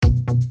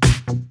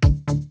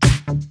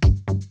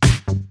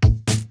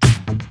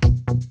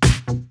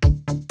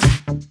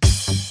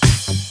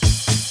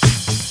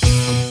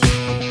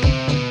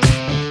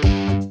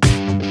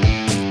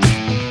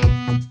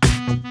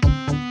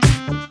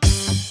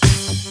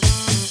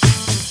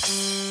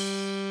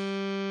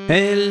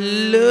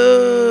Hello,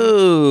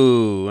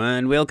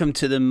 and welcome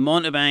to the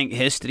Montebank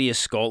History of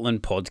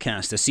Scotland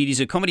podcast, a series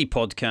of comedy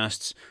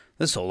podcasts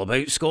that's all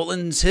about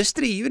Scotland's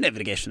history. You would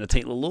never guess from the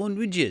title alone,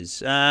 would you?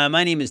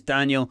 My name is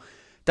Daniel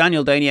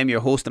Downey. I'm your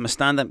host. I'm a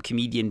stand-up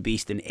comedian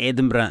based in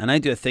Edinburgh, and I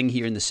do a thing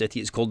here in the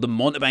city. It's called the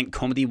Montebank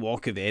Comedy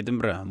Walk of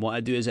Edinburgh, and what I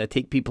do is I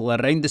take people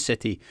around the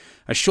city,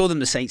 I show them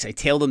the sights, I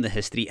tell them the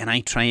history, and I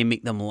try and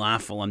make them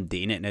laugh while I'm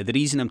doing it. Now, the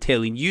reason I'm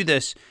telling you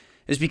this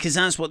is because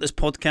that's what this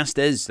podcast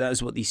is. That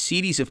is what these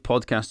series of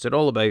podcasts are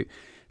all about.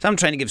 So I'm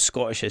trying to give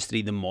Scottish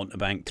history the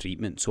Montebank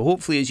treatment. So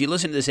hopefully as you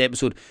listen to this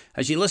episode,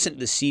 as you listen to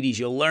the series,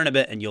 you'll learn a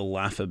bit and you'll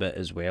laugh a bit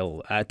as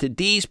well.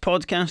 Today's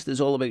podcast is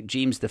all about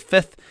James V.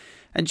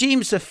 And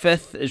James V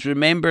is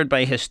remembered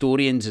by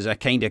historians as a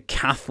kind of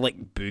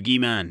Catholic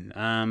boogeyman.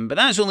 But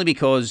that's only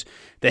because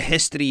the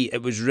history,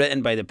 it was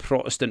written by the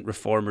Protestant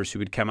reformers who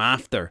would come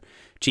after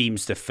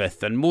James V,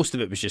 and most of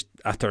it was just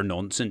utter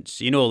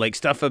nonsense. You know, like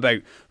stuff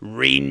about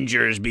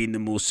Rangers being the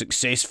most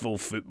successful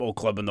football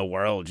club in the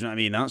world. Do you know what I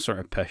mean? That sort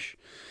of pish.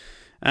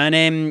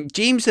 And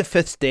James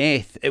V's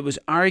death, it was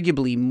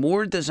arguably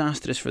more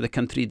disastrous for the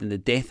country than the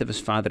death of his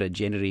father a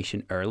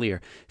generation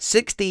earlier.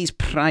 6 days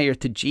prior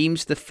to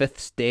James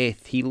V's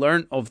death, he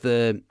learnt of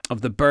the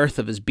birth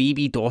of his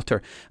baby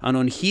daughter, and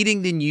on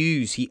hearing the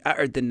news, he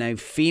uttered the now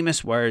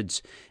famous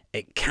words,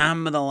 "It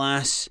cam with a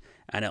lass,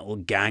 and it'll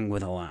gang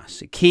with a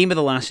lass. It came with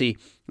a lassie,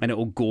 and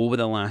it'll go with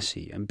a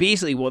lassie." And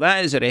basically what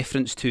that is a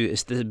reference to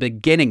is the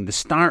beginning, the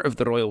start of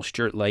the Royal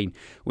Stuart line,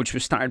 which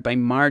was started by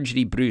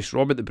Marjorie Bruce,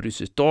 Robert the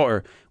Bruce's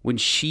daughter, when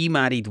she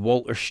married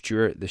Walter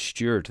Stewart, the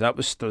Steward. That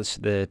was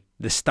the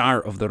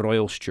start of the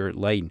Royal Stuart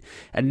line.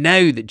 And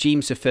now that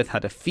James V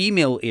had a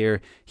female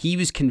heir, he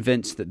was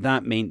convinced that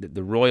that meant that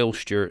the Royal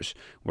Stuarts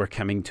were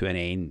coming to an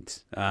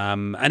end.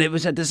 And it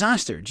was a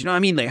disaster. Do you know what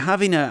I mean? Like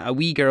having a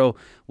wee girl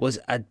was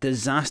a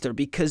disaster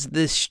because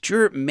the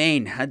Stuart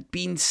men had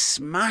been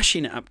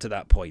smashing it up to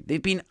that point.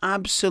 They've been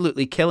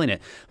absolutely killing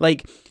it.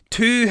 Like,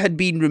 2 had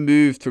been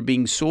removed for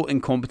being so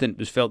incompetent it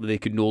was felt that they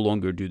could no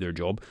longer do their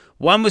job.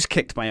 1 was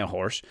kicked by a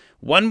horse.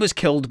 1 was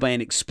killed by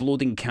an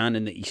exploding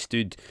cannon that he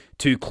stood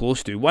too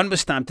close to. 1 was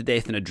stabbed to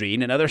death in a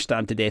drain. Another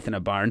stabbed to death in a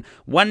barn.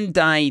 1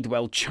 died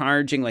while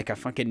charging like a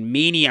fucking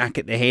maniac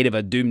at the head of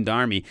a doomed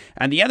army.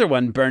 And the other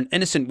one burnt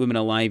innocent women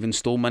alive and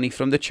stole money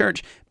from the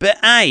church. But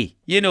aye,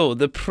 you know,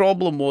 the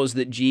problem was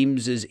that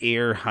James's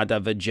heir had a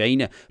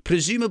vagina.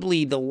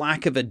 Presumably the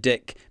lack of a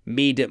dick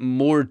made it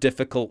more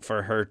difficult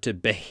for her to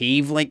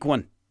behave like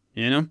one,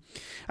 you know?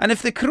 And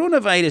if the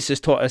coronavirus has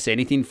taught us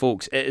anything,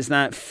 folks, it is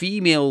that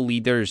female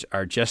leaders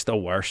are just the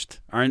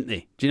worst, aren't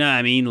they? Do you know what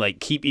I mean? Like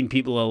keeping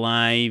people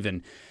alive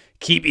and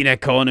keeping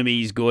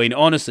economies going.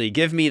 Honestly,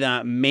 give me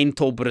that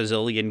mental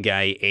Brazilian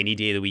guy any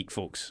day of the week,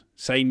 folks.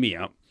 Sign me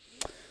up.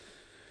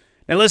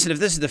 Now listen, if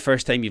this is the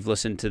first time you've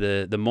listened to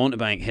the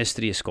Montebank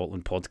History of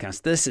Scotland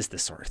podcast, this is the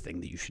sort of thing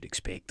that you should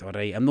expect,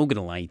 alright? I'm not going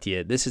to lie to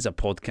you. This is a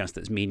podcast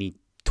that's mainly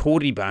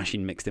Tory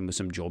bashing mixed in with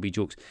some jobby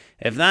jokes.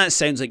 If that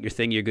sounds like your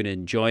thing, you're going to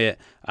enjoy it.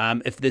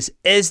 If this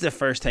is the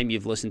first time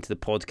you've listened to the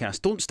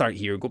podcast, don't start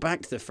here. Go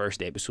back to the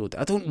first episode.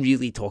 I don't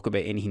really talk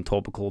about anything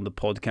topical on the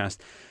podcast.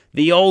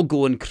 They all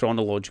go in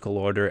chronological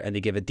order and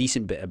they give a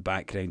decent bit of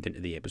background into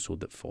the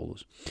episode that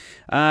follows.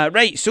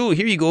 Right, so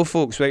here you go,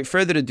 folks. Without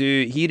further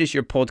ado, here is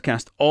your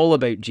podcast all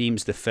about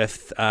James V.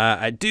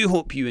 I do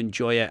hope you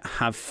enjoy it.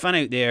 Have fun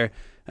out there,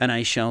 and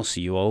I shall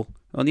see you all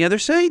on the other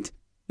side.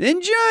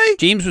 Enjoy!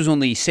 James was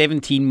only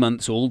 17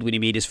 months old when he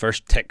made his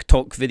first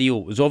TikTok video.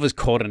 It was of his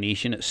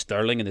coronation at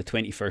Stirling on the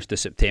 21st of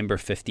September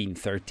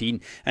 1513.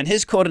 And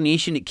his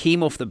coronation, it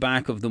came off the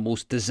back of the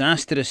most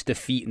disastrous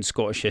defeat in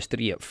Scottish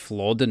history at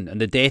Flodden and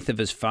the death of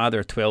his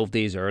father 12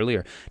 days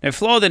earlier. Now,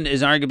 Flodden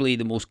is arguably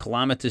the most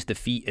calamitous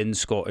defeat in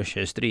Scottish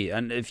history.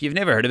 And if you've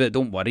never heard of it,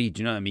 don't worry.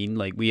 Do you know what I mean?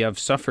 Like, we have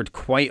suffered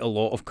quite a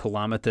lot of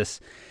calamitous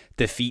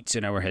defeats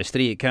in our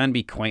history. It can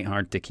be quite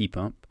hard to keep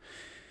up.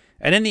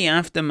 And in the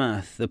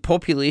aftermath, the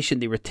population,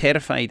 they were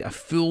terrified a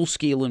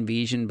full-scale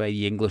invasion by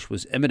the English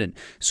was imminent.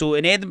 So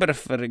in Edinburgh,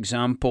 for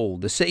example,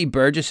 the city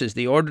burgesses,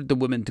 they ordered the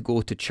women to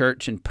go to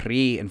church and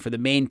pray, and for the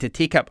men to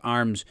take up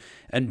arms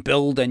and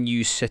build a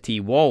new city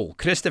wall.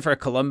 Christopher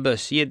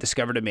Columbus, he had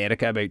discovered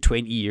America about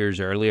 20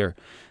 years earlier,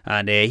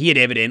 and he had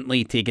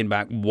evidently taken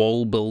back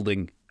wall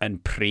building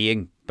and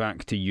praying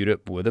back to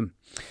Europe with him.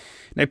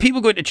 Now,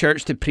 people going to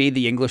church to pray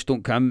the English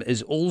don't come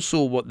is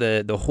also what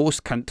the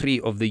host country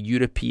of the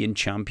European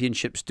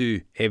Championships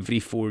do every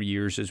 4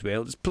 years as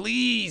well. Just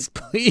please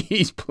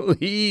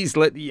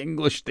let the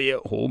English stay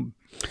at home.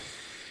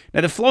 Now,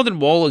 the Flodden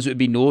Wall, as it would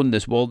be known,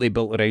 this wall they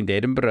built around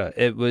Edinburgh,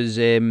 it was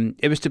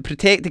to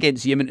protect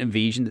against the imminent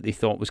invasion that they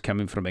thought was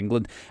coming from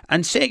England.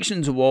 And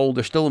sections of wall,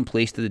 they're still in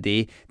place to this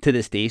day.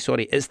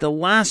 It's the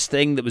last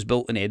thing that was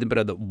built in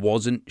Edinburgh that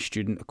wasn't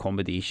student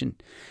accommodation.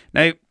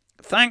 Now,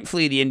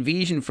 thankfully, the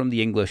invasion from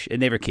the English, it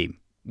never came.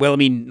 Well, I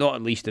mean, not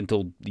at least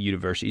until the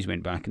universities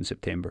went back in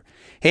September.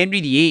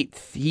 Henry VIII,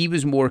 he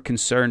was more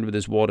concerned with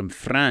his war in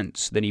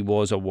France than he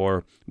was a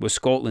war with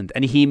Scotland,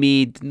 and he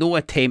made no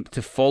attempt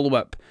to follow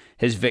up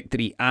his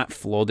victory at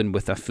Flodden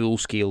with a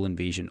full-scale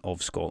invasion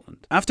of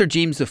Scotland. After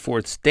James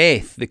IV's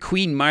death, the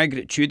Queen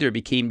Margaret Tudor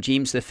became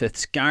James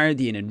V's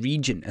guardian and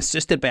regent,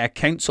 assisted by a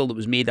council that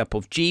was made up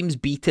of James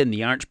Beaton,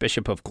 the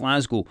Archbishop of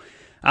Glasgow,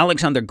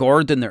 Alexander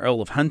Gordon, the Earl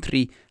of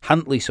Huntly,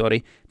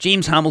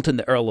 James Hamilton,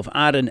 the Earl of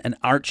Arran, and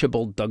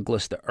Archibald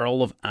Douglas, the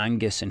Earl of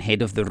Angus and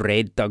head of the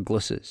Red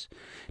Douglases.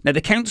 Now, the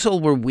council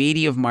were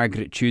wary of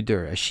Margaret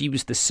Tudor, as she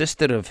was the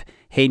sister of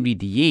Henry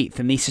VIII,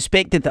 and they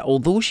suspected that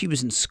although she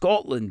was in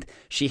Scotland,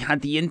 she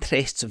had the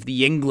interests of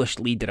the English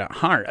leader at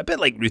heart, a bit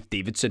like Ruth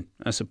Davidson,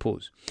 I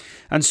suppose.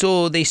 And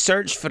so they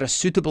searched for a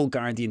suitable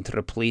guardian to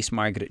replace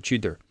Margaret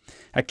Tudor.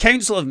 A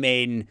council of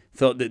men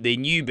thought that they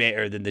knew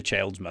better than the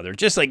child's mother,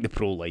 just like the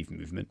pro-life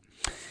movement.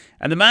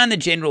 And the man the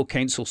General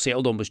Council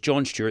settled on was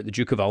John Stuart, the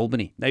Duke of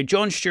Albany. Now,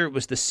 John Stuart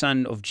was the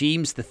son of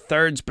James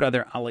III's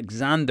brother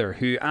Alexander,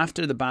 who,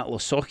 after the Battle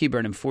of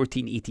Sauchiehburn in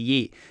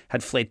 1488,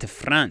 had fled to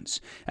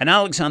France. And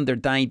Alexander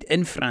died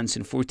in France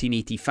in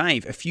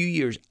 1485, a few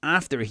years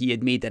after he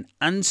had made an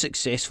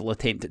unsuccessful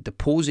attempt at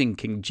deposing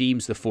King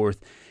James IV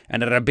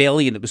in a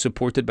rebellion that was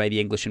supported by the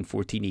English in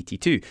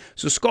 1482.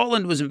 So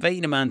Scotland was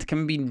inviting a man to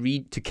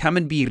come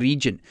and be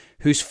regent,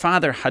 whose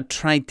father had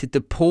tried to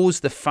depose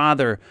the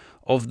father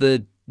of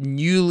the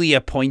newly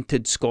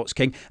appointed Scots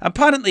king.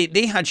 Apparently,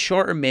 they had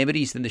shorter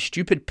memories than the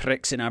stupid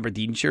pricks in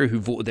Aberdeenshire who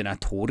voted in a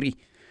Tory.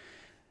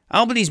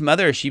 Albany's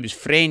mother, she was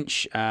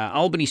French.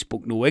 Albany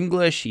spoke no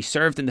English. He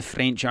served in the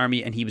French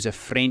army and he was a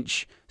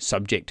French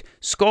subject.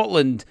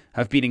 Scotland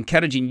have been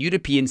encouraging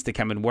Europeans to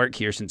come and work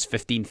here since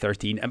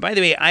 1513. And by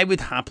the way, I would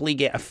happily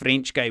get a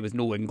French guy with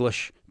no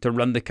English to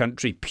run the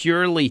country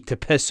purely to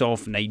piss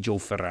off Nigel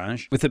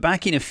Farage. With the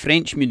backing of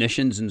French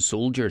munitions and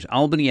soldiers,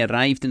 Albany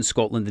arrived in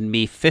Scotland in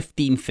May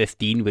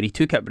 1515, where he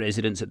took up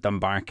residence at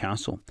Dunbar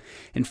Castle.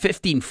 In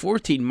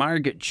 1514,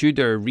 Margaret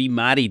Tudor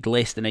remarried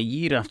less than a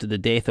year after the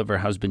death of her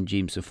husband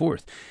James IV,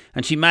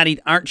 and she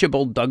married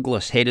Archibald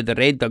Douglas, head of the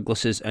Red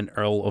Douglases and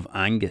Earl of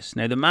Angus.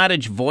 Now, the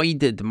marriage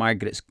voided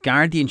Margaret's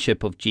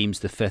guardianship of James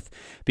V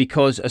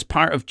because, as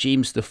part of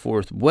James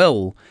IV's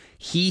will,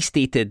 he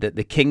stated that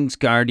the king's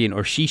guardian,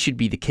 or she should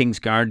be the king's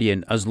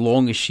guardian as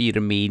long as she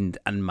remained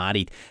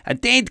unmarried. A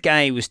dead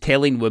guy was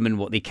telling women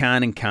what they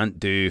can and can't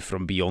do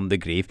from beyond the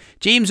grave.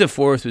 James IV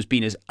was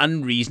being as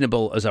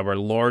unreasonable as our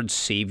Lord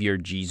Saviour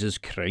Jesus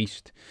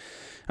Christ.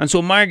 And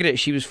so Margaret,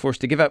 she was forced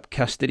to give up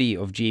custody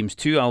of James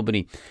to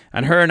Albany,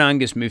 and her and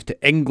Angus moved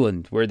to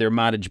England, where their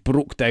marriage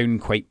broke down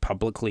quite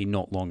publicly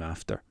not long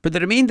after. But the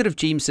remainder of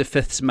James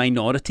V's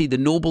minority, the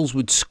nobles,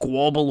 would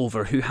squabble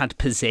over who had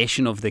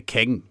possession of the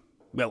king.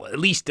 Well, at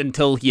least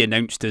until he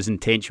announced his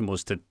intention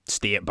was to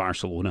stay at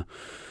Barcelona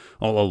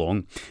all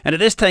along. And at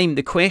this time,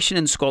 the question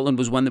in Scotland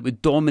was one that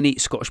would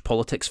dominate Scottish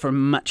politics for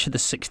much of the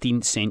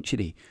 16th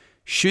century.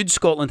 Should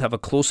Scotland have a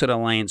closer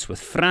alliance with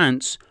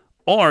France,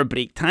 or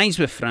break ties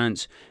with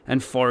France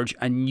and forge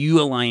a new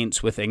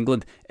alliance with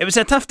England? It was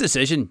a tough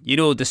decision,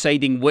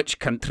 deciding which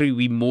country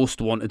we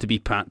most wanted to be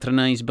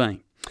patronised by.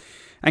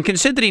 And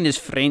considering his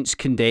French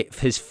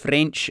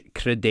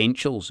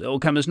credentials, it will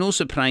come as no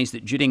surprise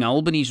that during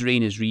Albany's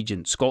reign as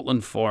regent,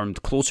 Scotland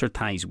formed closer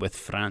ties with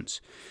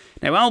France.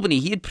 Now, Albany,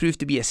 he had proved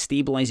to be a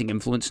stabilising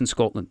influence in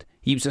Scotland.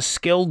 He was a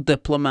skilled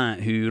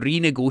diplomat who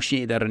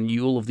renegotiated a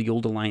renewal of the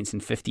old alliance in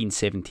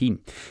 1517. In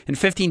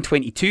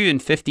 1522 and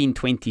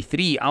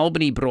 1523,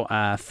 Albany brought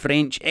a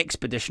French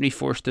expeditionary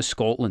force to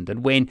Scotland,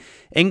 and when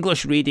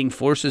English raiding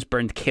forces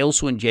burned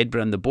Kelso and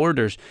Jedburgh on the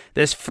borders,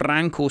 this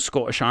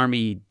Franco-Scottish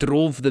army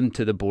drove them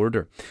to the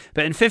border.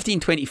 But in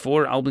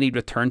 1524, Albany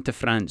returned to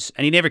France,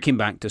 and he never came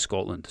back to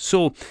Scotland.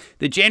 So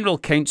the General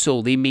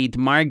Council, they made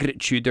Margaret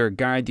Tudor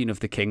guardian of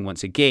the king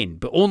once again,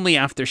 but only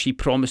after she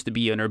promised to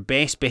be on her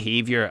best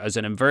behaviour as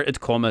an inverted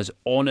commas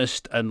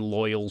honest and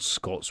loyal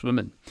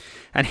Scotswoman.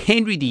 And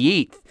Henry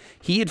VIII,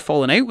 he had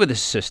fallen out with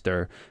his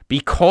sister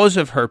because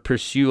of her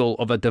pursuit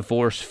of a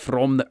divorce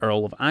from the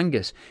Earl of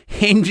Angus.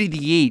 Henry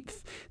VIII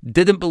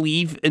didn't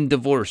believe in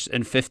divorce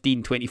in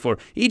 1524.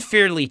 He'd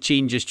fairly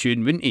change his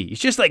tune, wouldn't he? He's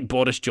just like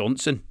Boris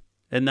Johnson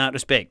in that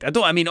respect.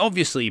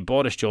 Obviously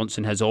Boris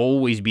Johnson has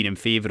always been in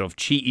favour of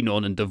cheating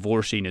on and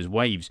divorcing his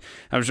wives.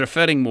 I was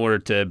referring more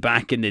to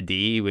back in the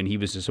day when he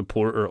was a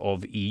supporter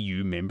of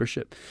EU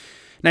membership.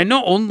 Now,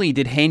 not only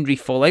did Henry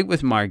fall out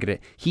with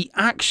Margaret, he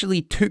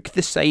actually took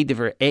the side of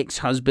her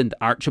ex-husband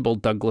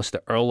Archibald Douglas,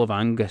 the Earl of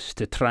Angus,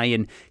 to try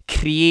and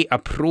create a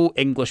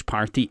pro-English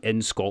party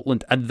in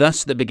Scotland, and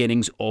thus the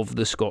beginnings of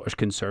the Scottish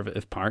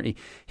Conservative Party.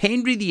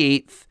 Henry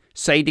VIII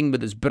siding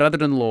with his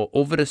brother-in-law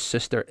over his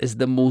sister is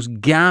the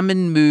most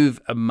gammon move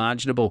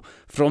imaginable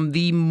from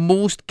the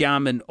most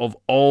gammon of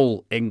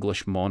all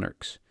English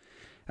monarchs.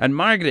 And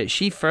Margaret,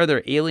 she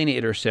further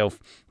alienated herself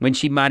when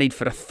she married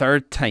for a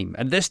third time.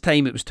 And this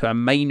time it was to a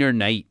minor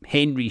knight,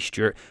 Henry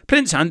Stuart.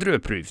 Prince Andrew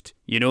approved,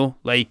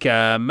 like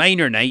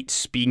minor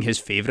knights being his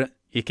favourite,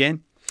 you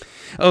can.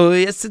 Oh,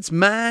 yes, it's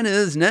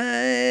Manners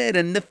Night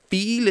and the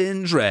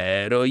feeling's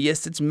right. Oh,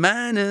 yes, it's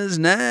Manners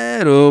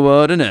Night. Oh,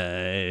 what a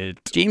night.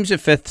 James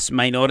V's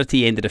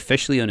minority ended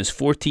officially on his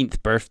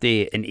 14th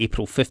birthday in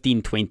April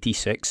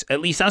 1526. At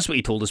least that's what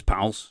he told his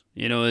pals.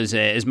 You know,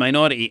 his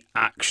minority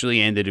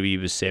actually ended when he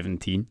was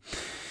 17.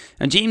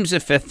 And James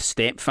V's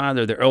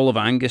stepfather, the Earl of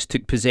Angus,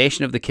 took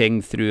possession of the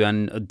king through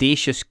an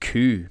audacious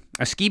coup.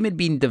 A scheme had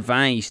been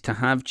devised to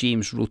have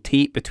James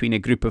rotate between a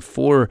group of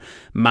 4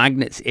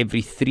 magnates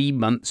every 3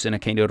 months in a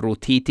kind of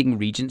rotating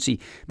regency.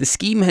 The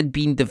scheme had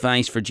been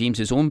devised for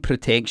James's own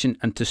protection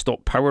and to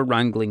stop power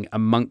wrangling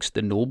amongst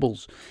the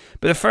nobles.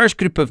 But the first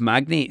group of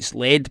magnates,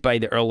 led by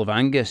the Earl of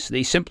Angus,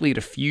 they simply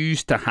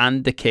refused to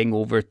hand the king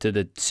over to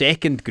the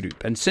second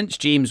group. And since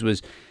James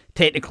was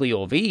technically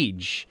of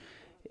age,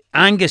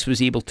 Angus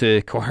was able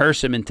to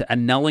coerce him into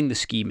annulling the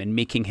scheme and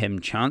making him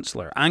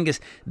Chancellor. Angus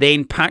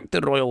then packed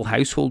the royal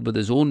household with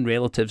his own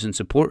relatives and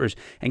supporters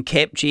and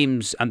kept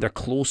James under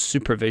close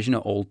supervision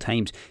at all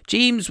times.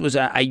 James was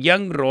a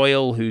young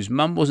royal whose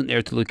mum wasn't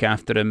there to look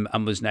after him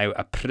and was now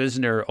a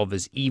prisoner of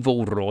his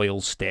evil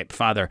royal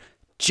stepfather,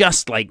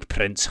 just like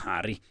Prince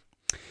Harry.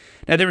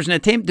 Now, there was an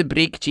attempt to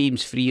break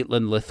James free at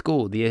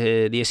Linlithgow.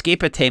 The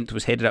escape attempt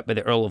was headed up by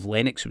the Earl of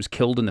Lennox, who was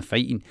killed in the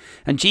fighting.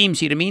 And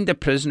James, he remained a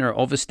prisoner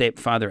of his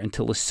stepfather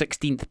until his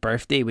 16th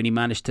birthday, when he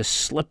managed to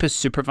slip his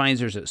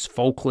supervisors at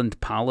Falkland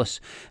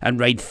Palace and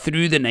ride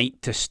through the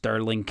night to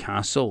Stirling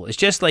Castle. It's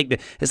just like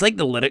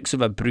the lyrics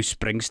of a Bruce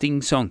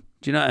Springsteen song.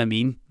 Do you know what I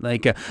mean?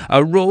 Like, I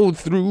rode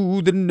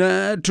through the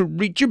night to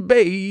reach you,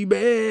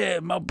 baby.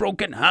 My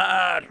broken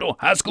heart, no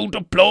high school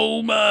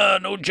diploma,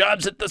 no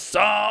jobs at the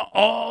saw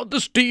or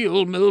the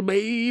steel mill,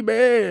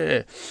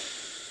 baby.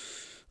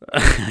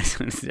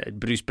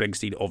 Bruce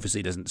Springsteen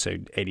obviously doesn't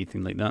sound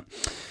anything like that.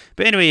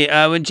 But anyway,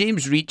 when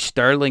James reached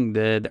Stirling,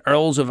 the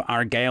Earls of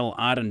Argyll,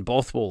 Arran,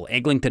 Bothwell,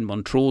 Eglinton,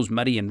 Montrose,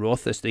 Murray and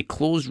Rothes, they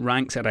closed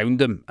ranks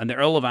around him, and the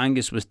Earl of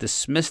Angus was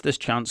dismissed as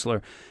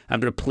Chancellor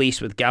and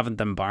replaced with Gavin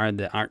Dunbar,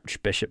 the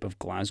Archbishop of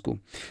Glasgow.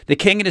 The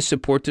king and his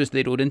supporters,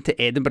 they rode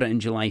into Edinburgh in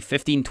July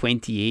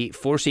 1528,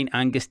 forcing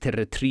Angus to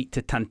retreat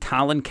to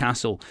Tantallon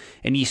Castle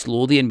in East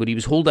Lothian, where he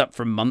was holed up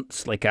for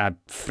months like a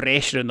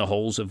fresher in the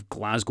halls of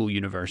Glasgow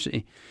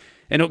University.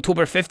 In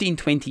October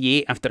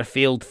 1528, after a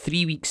failed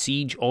 3-week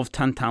siege of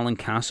Tantallon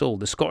Castle,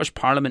 the Scottish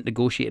Parliament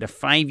negotiated a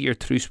 5-year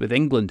truce with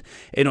England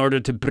in order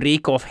to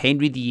break off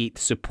Henry VIII's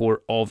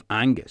support of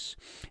Angus.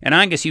 In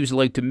Angus, he was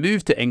allowed to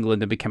move to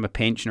England and become a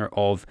pensioner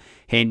of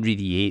Henry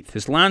VIII.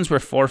 His lands were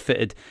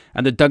forfeited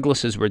and the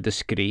Douglases were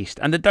disgraced.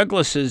 And the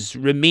Douglases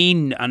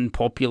remain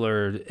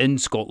unpopular in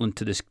Scotland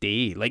to this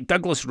day. Like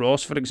Douglas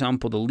Ross, for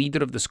example, the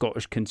leader of the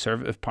Scottish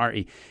Conservative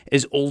Party,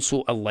 is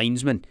also a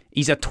linesman.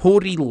 He's a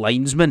Tory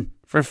linesman.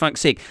 For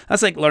fuck's sake,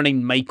 that's like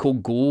learning Michael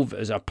Gove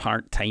as a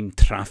part-time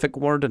traffic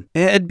warden.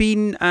 It had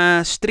been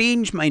a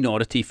strange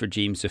minority for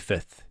James V.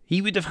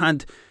 He would have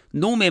had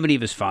no memory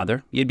of his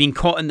father. He had been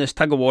caught in this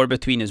tug-of-war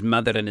between his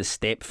mother and his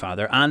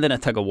stepfather, and in a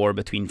tug-of-war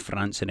between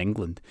France and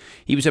England.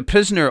 He was a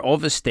prisoner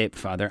of his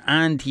stepfather,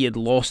 and he had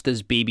lost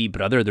his baby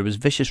brother. There was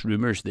vicious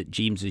rumours that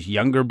James's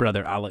younger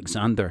brother,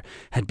 Alexander,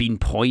 had been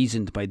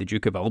poisoned by the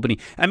Duke of Albany.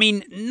 I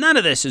mean, none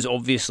of this is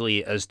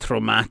obviously as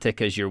traumatic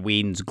as your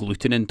Wayne's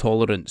gluten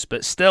intolerance,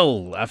 but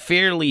still a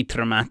fairly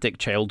traumatic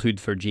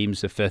childhood for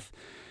James V.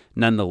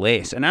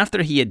 nonetheless. And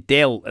after he had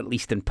dealt, at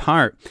least in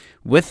part,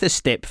 with his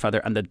stepfather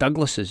and the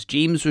Douglases,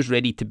 James was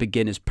ready to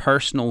begin his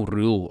personal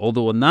rule,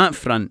 although on that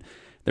front,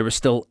 there was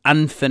still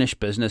unfinished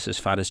business as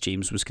far as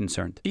James was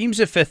concerned. James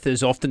V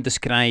is often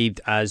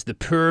described as the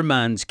poor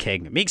man's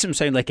king. It makes him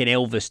sound like an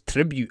Elvis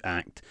tribute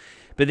act.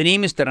 But the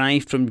name is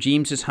derived from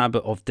James's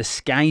habit of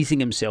disguising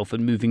himself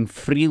and moving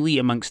freely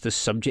amongst his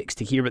subjects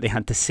to hear what they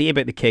had to say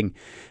about the king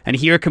and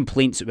hear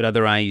complaints that would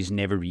otherwise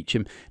never reach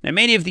him. Now,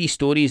 many of these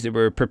stories, they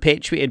were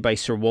perpetuated by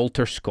Sir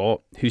Walter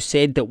Scott, who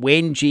said that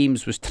when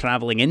James was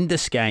travelling in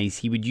disguise,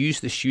 he would use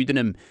the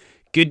pseudonym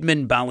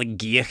Goodman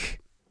Ballingeach,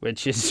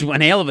 which is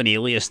one hell of an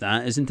alias,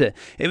 that, isn't it?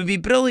 It would be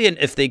brilliant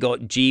if they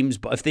got James,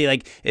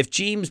 if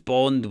James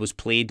Bond was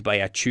played by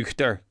a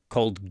tutor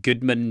called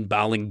Goodman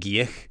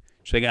Ballingeach.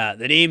 So we got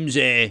the name's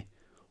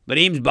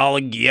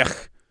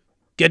Ballingeach,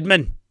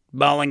 Goodman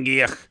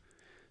Ballingeach.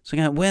 So I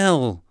got,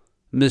 well,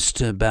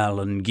 Mr.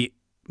 Baston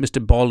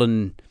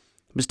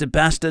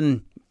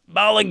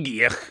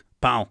Ballingeach,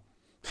 pal.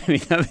 I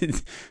mean, that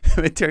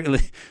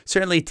would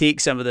certainly take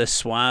some of the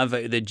suave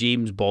out of the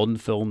James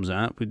Bond films,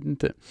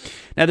 wouldn't it?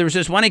 Now, there was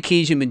this one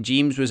occasion when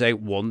James was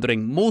out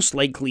wandering, most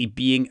likely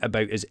being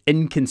about as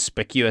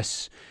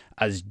inconspicuous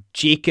as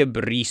Jacob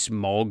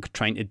Rees-Mogg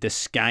trying to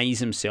disguise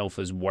himself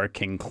as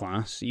working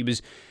class. He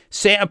was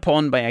set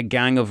upon by a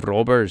gang of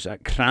robbers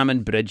at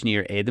Cramen Bridge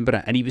near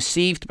Edinburgh, and he was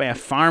saved by a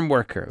farm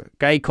worker, a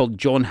guy called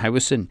John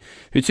Howison,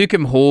 who took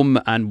him home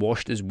and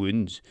washed his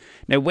wounds.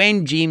 Now,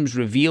 when James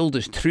revealed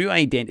his true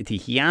identity,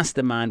 he asked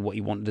the man what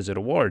he wanted as a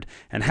reward,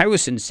 and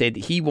Howison said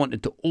that he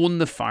wanted to own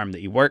the farm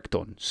that he worked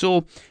on.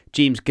 So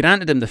James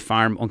granted him the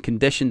farm on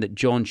condition that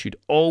John should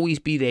always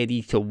be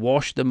ready to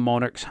wash the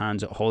monarch's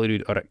hands at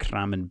Holyrood or at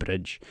Cramen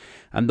Bridge.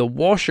 And the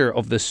washer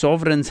of the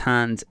sovereign's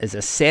hands is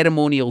a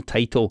ceremonial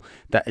title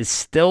that is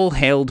still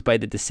held by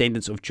the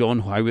descendants of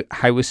John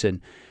Howison,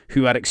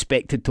 who are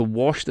expected to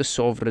wash the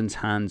sovereign's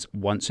hands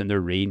once in their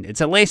reign.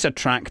 It's a less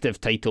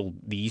attractive title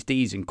these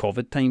days in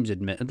COVID times,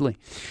 admittedly.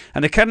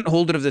 And the current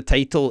holder of the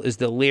title is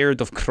the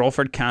Laird of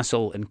Crawford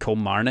Castle in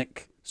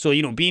Kilmarnock. So,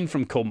 being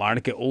from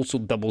Kilmarnock, it also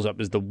doubles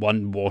up as the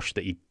one wash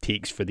that he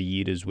takes for the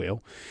year as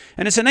well.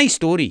 And it's a nice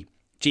story,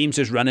 James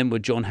is running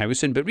with John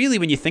Howison, but really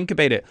when you think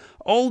about it,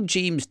 all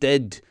James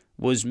did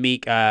was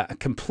make a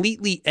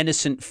completely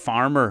innocent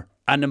farmer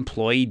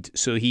unemployed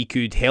so he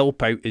could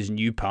help out his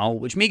new pal,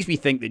 which makes me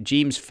think that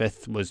James V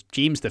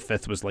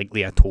was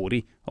likely a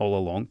Tory all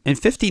along. In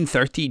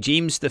 1530,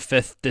 James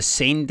V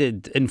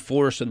descended in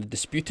force on the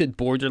disputed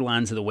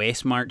borderlands of the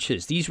West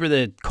Marches. These were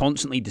the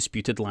constantly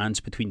disputed lands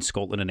between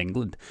Scotland and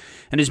England.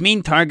 And his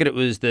main target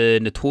was the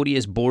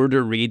notorious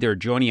border raider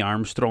Johnny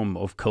Armstrong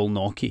of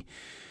Kilknocky.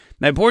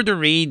 Now, border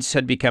raids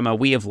had become a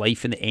way of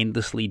life in the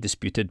endlessly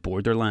disputed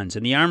borderlands,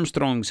 and the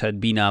Armstrongs had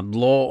been a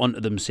law unto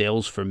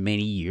themselves for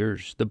many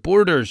years. The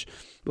borders,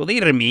 well, they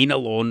remain a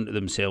law unto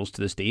themselves to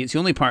this day. It's the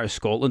only part of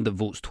Scotland that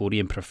votes Tory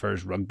and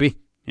prefers rugby.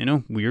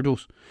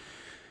 Weirdos.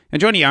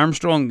 And Johnny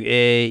Armstrong,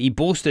 he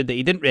boasted that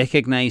he didn't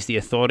recognise the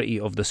authority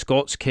of the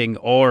Scots King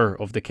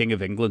or of the King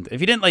of England.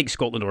 If he didn't like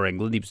Scotland or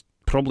England, he was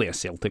probably a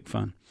Celtic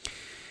fan.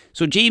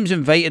 So James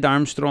invited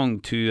Armstrong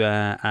to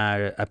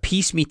a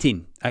peace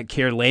meeting at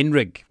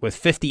Caerlenrig with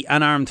 50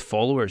 unarmed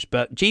followers,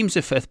 but James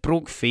V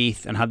broke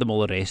faith and had them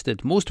all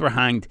arrested. Most were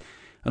hanged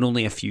and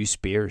only a few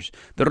spares.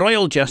 The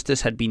royal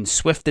justice had been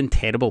swift and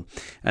terrible,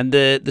 and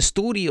the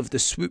story of the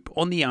swoop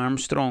on the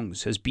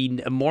Armstrongs has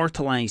been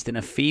immortalised in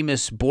a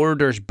famous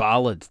Borders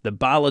ballad, the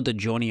Ballad of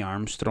Johnny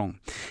Armstrong.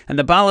 And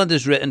the ballad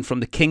is written from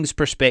the king's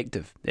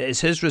perspective. It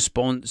is his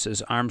response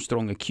as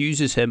Armstrong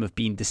accuses him of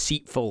being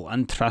deceitful,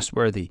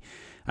 untrustworthy,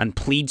 and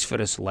pleads for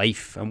his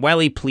life. And while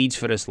he pleads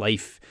for his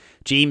life,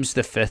 James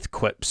V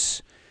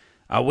quips,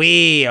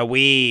 "Away,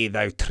 away,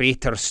 thou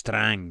traitor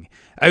strang,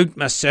 out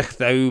my sich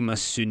thou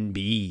must soon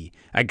be.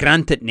 I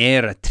grant it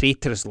ne'er a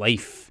traitor's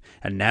life,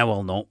 and now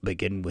I'll not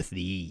begin with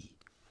thee."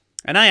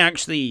 And I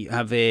actually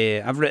have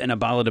I've written a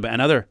ballad about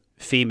another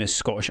famous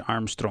Scottish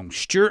Armstrong,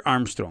 Stuart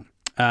Armstrong,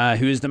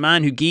 who is the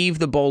man who gave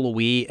the ball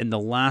away in the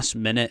last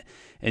minute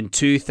in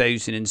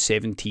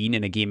 2017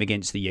 in a game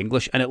against the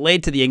English, and it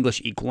led to the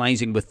English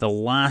equalising with the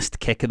last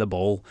kick of the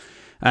ball.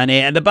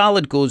 And the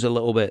ballad goes a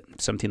little bit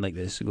something like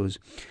this. It goes,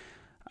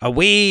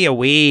 "Away,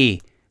 away,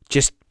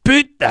 just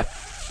put the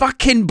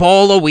fucking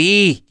ball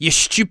away, you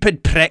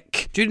stupid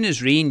prick." During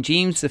his reign,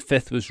 James V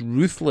was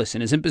ruthless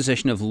in his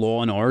imposition of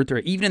law and order,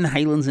 even in the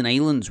Highlands and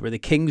Islands, where the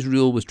king's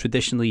rule was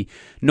traditionally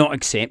not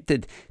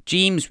accepted.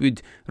 James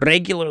would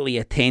regularly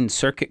attend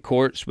circuit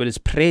courts where his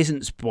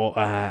presence brought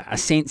a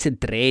sense of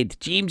dread.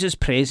 James's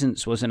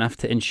presence was enough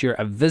to ensure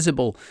a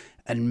visible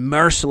and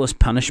merciless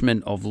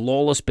punishment of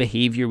lawless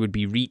behaviour would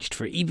be reached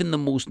for even the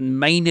most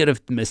minor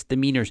of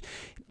misdemeanours.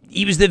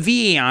 He was the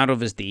VAR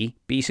of his day,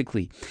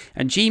 basically.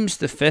 And James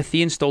V,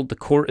 he installed the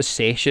Court of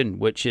Session,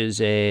 which is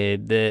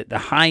the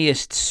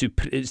highest,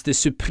 it's the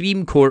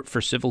Supreme Court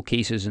for civil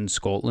cases in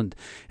Scotland,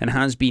 and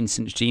has been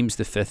since James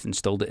V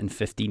installed it in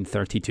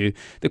 1532.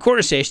 The Court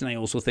of Session, I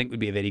also think, would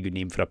be a very good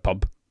name for a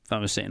pub, if I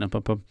was setting up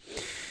a pub.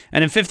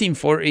 And in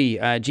 1540,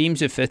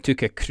 James V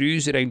took a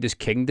cruise around his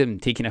kingdom,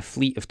 taking a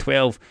fleet of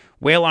 12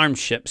 well-armed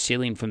ships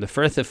sailing from the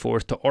Firth of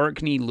Forth to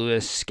Orkney,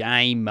 Lewis,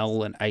 Skye,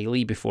 Mull and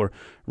Islay before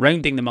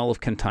rounding the Mull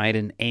of Kintyre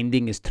and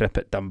ending his trip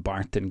at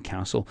Dumbarton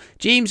Castle.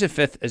 James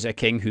V is a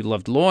king who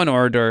loved law and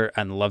order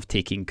and loved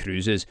taking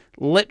cruises.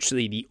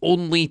 Literally the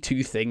only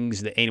two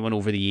things that anyone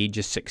over the age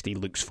of 60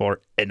 looks for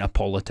in a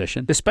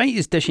politician. Despite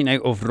his dishing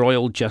out of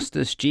royal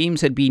justice, James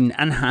had been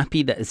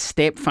unhappy that his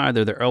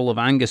stepfather, the Earl of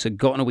Angus, had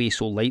gotten away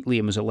so lightly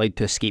and was allowed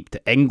to escape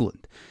to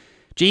England.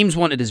 James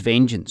wanted his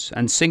vengeance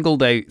and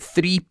singled out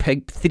three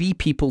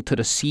people to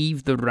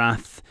receive the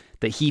wrath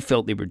that he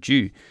felt they were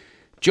due.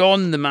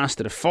 John, the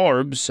Master of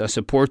Forbes, a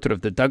supporter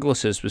of the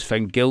Douglases, was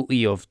found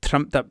guilty of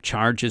trumped-up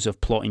charges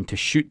of plotting to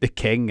shoot the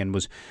king and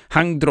was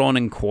hung, drawn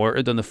and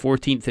quartered on the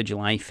 14th of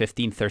July,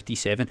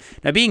 1537.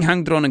 Now, being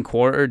hung, drawn and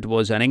quartered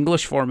was an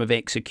English form of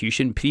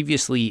execution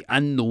previously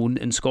unknown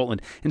in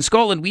Scotland. In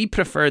Scotland, we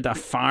preferred a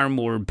far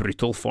more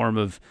brutal form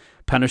of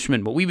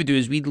punishment. What we would do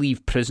is we'd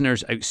leave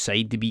prisoners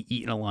outside to be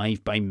eaten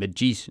alive by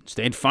midges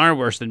instead. Far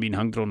worse than being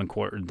hung, drawn and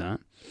quartered, that.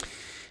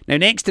 Now,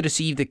 next to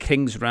receive the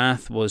king's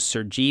wrath was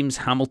Sir James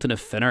Hamilton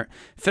of Finnart.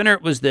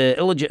 Finnart was the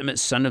illegitimate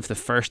son of the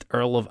first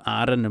Earl of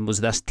Arran and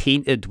was thus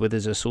tainted with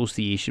his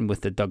association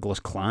with the Douglas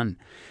clan.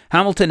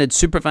 Hamilton had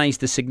supervised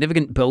the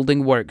significant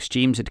building works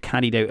James had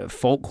carried out at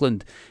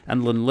Falkland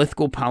and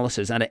Linlithgow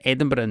palaces and at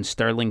Edinburgh and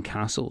Stirling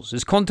castles.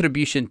 His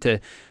contribution to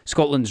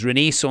Scotland's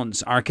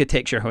Renaissance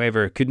architecture,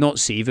 however, could not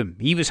save him.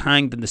 He was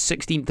hanged on the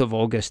 16th of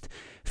August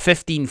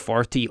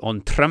 1540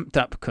 on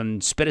trumped-up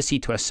conspiracy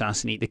to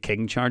assassinate the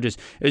king charges.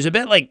 It was a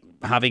bit like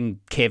having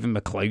Kevin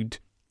MacLeod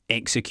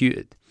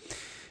executed.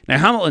 Now,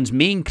 Hamilton's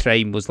main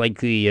crime was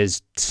likely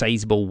his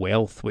sizable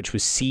wealth, which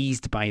was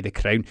seized by the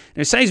crown.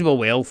 Now, sizable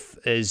wealth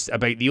is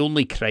about the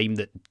only crime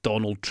that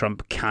Donald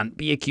Trump can't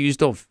be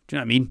accused of. Do you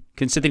know what I mean?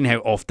 Considering how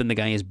often the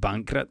guy has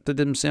bankrupted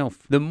himself.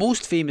 The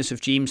most famous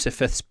of James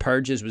V's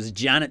purges was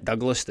Janet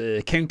Douglas,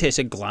 the Countess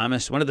of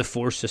Glamis, one of the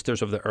four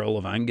sisters of the Earl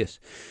of Angus.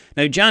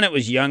 Now, Janet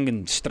was young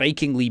and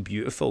strikingly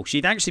beautiful.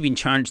 She'd actually been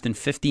charged in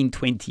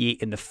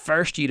 1528 in the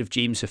first year of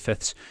James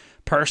V's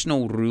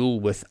personal rule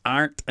with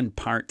art and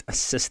part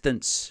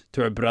assistance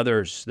to her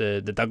brothers,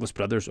 the Douglas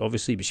brothers,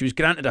 obviously, but she was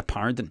granted a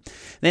pardon.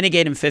 Then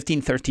again in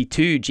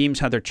 1532, James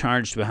had her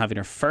charged with having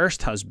her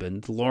first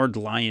husband, John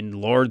Lyon, the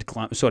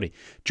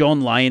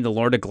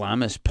Lord of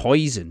Glamis,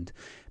 poisoned.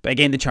 But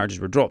again, the charges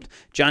were dropped.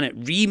 Janet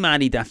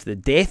remarried after the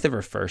death of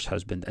her first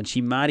husband, and she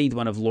married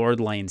one of Lord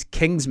Lyon's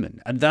kinsmen,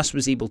 and thus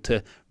was able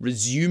to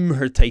resume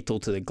her title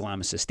to the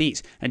Glamis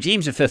estates. And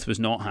James V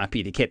was not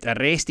happy. They kept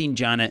arresting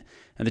Janet,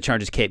 and the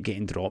charges kept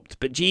getting dropped.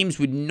 But James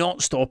would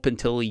not stop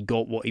until he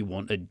got what he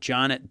wanted.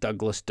 Janet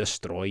Douglas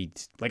destroyed,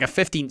 like a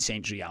 15th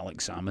century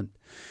Alex Salmond.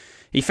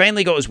 He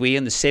finally got his way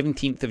on the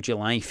 17th of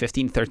July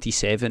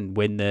 1537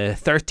 when the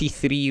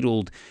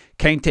 33-year-old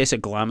Countess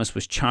of Glamis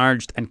was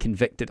charged and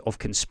convicted of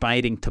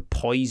conspiring to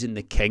poison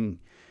the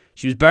king.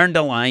 She was burned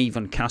alive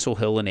on Castle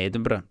Hill in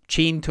Edinburgh,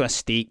 chained to a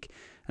stake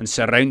and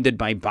surrounded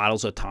by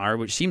barrels of tar,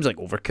 which seems like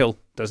overkill,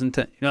 doesn't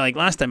it? You know, like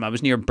last time I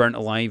was near burnt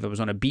alive, I was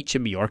on a beach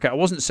in Mallorca. I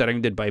wasn't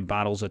surrounded by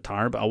barrels of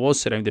tar, but I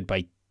was surrounded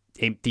by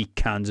empty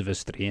cans of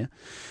Estrella.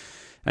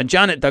 And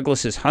Janet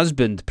Douglas's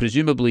husband,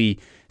 presumably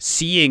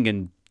seeing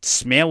and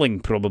smelling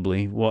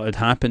probably what had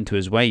happened to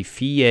his wife,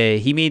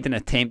 he made an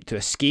attempt to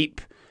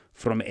escape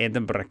from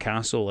Edinburgh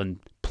Castle and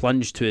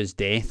plunged to his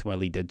death while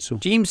he did so.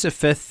 James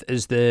V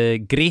is the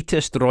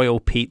greatest royal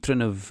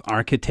patron of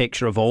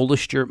architecture of all the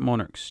Stuart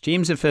monarchs.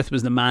 James V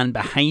was the man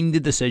behind the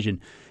decision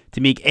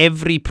to make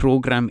every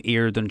programme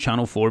aired on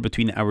Channel 4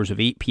 between the hours of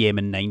 8 p.m.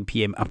 and 9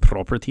 p.m. a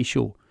property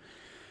show.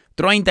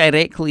 Drawing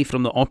directly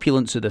from the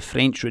opulence of the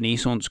French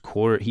Renaissance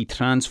court, he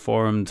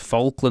transformed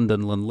Falkland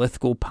and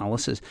Linlithgow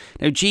palaces.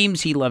 Now,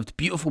 James, he loved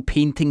beautiful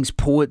paintings,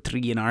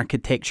 poetry and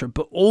architecture,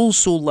 but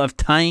also loved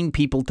tying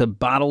people to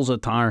barrels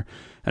of tar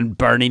and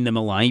burning them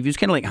alive. He was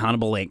kind of like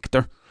Hannibal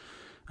Lecter,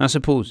 I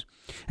suppose.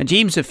 And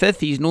James V,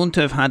 he's known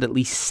to have had at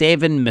least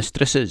 7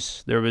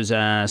 mistresses. There was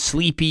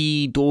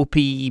Sleepy,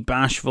 Dopey,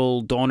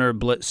 Bashful, Donner,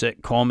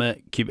 Blitzen,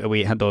 Comet.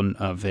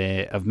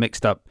 I've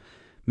mixed up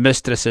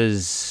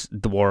mistresses,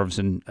 dwarves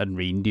and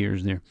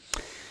reindeers there.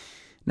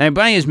 Now,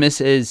 by his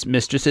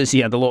mistresses, he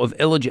had a lot of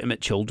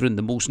illegitimate children,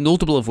 the most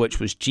notable of which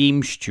was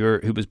James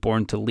Stuart, who was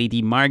born to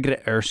Lady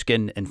Margaret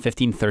Erskine in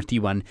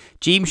 1531.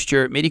 James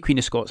Stuart, Mary Queen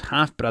of Scots'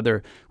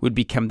 half-brother, would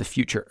become the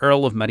future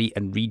Earl of Murray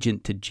and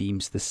regent to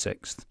James VI.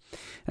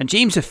 And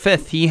James V,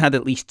 he had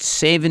at least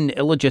 7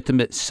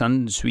 illegitimate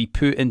sons who he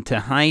put into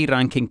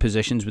high-ranking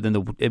positions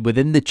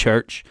within the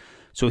church,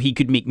 so he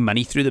could make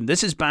money through them.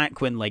 This is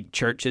back when like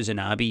churches and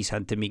abbeys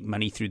had to make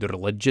money through the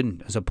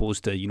religion as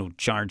opposed to,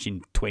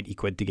 charging 20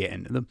 quid to get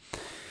into them.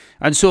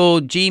 And so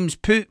James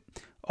put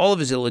all of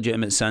his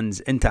illegitimate sons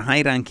into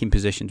high-ranking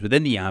positions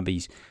within the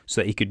abbeys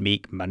so that he could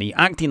make money,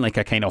 acting like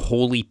a kind of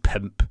holy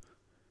pimp.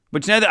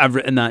 Which, now that I've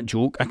written that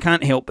joke, I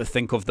can't help but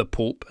think of the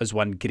Pope as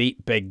one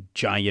great big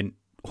giant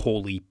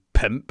holy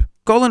pimp.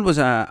 Scotland was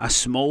a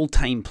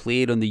small-time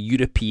player on the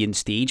European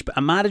stage, but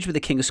a marriage with the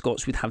King of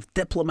Scots would have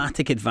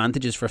diplomatic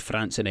advantages for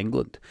France and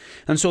England.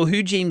 And so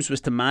who James was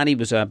to marry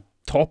was a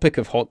topic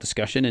of hot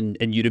discussion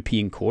in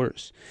European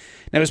courts.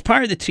 Now, as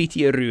part of the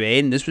Treaty of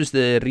Rouen, this was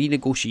the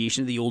renegotiation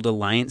of the old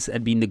alliance that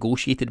had been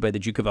negotiated by the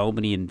Duke of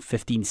Albany in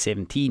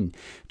 1517.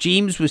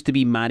 James was to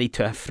be married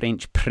to a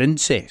French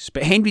princess,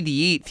 but Henry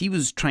VIII, he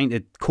was trying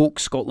to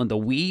coax Scotland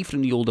away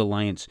from the old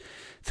alliance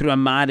through a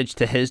marriage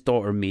to his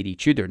daughter Mary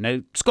Tudor.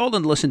 Now,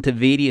 Scotland listened to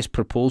various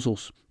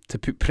proposals to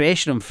put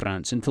pressure on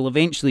France until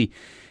eventually,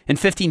 in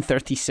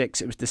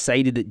 1536, it was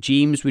decided that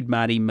James would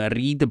marry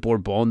Marie de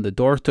Bourbon, the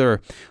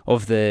daughter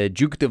of the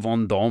Duc de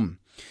Vendôme.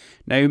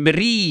 Now,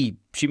 Marie,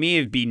 she may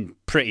have been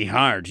pretty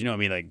hard,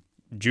 like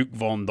Duke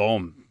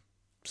Vendôme,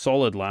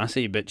 solid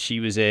lassie, but she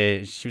was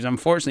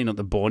unfortunately not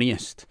the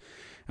bonniest.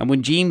 And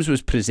when James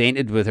was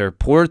presented with her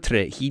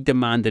portrait, he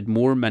demanded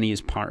more money as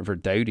part of her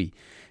dowry.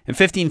 In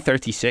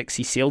 1536,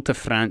 he sailed to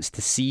France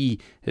to see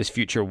his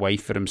future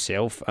wife for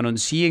himself, and on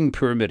seeing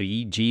poor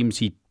Marie, James,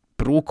 he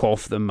broke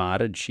off the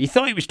marriage. He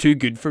thought he was too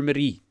good for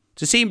Marie.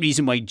 It's the same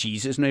reason why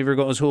Jesus never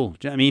got his whole.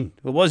 Do you know what I mean?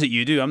 Well, what is it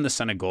you do? I'm the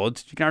Son of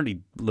God. You can't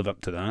hardly live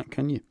up to that,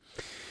 can you?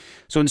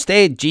 So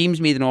instead, James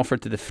made an offer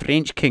to the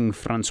French king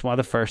Francois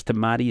I to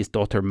marry his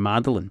daughter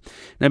Madeleine.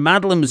 Now,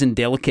 Madeleine was in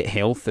delicate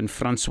health, and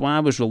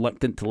Francois was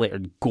reluctant to let her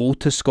go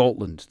to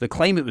Scotland. The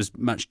climate was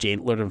much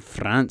gentler in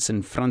France,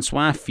 and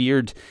Francois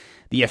feared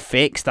the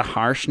effects the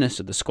harshness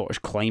of the Scottish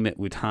climate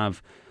would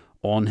have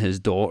on his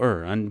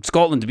daughter. And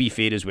Scotland, to be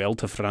fair as well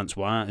to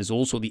Francois, is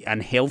also the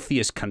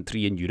unhealthiest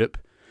country in Europe.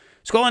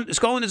 Scotland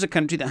is a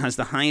country that has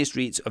the highest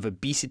rates of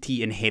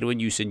obesity and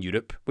heroin use in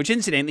Europe, which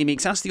incidentally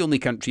makes us the only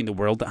country in the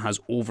world that has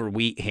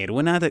overweight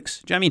heroin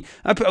addicts. Do you know what I mean?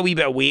 I put a wee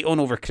bit of weight on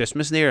over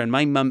Christmas there, and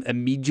my mum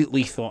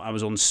immediately thought I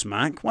was on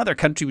smack. What other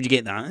country would you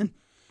get that in?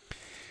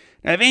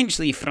 Now,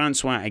 eventually,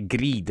 Francois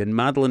agreed, and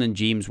Madeleine and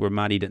James were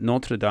married at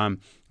Notre Dame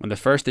on the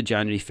 1st of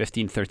January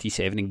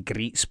 1537 in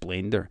great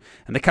splendour.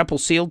 And the couple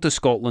sailed to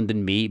Scotland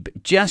in May,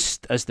 but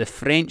just as the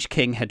French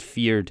king had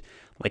feared,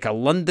 like a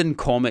London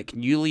comic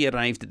newly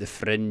arrived at the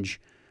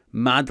Fringe,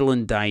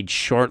 Madeleine died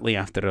shortly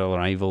after her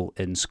arrival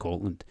in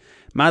Scotland.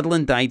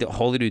 Madeleine died at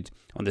Holyrood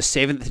on the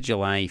 7th of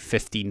July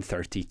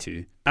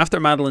 1532. After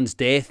Madeleine's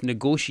death,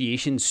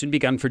 negotiations soon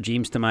began for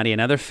James to marry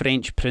another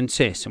French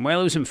princess. And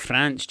while he was in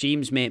France,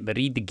 James met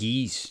Marie de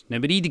Guise. Now,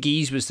 Marie de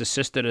Guise was the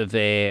sister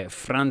of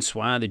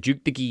Francois, the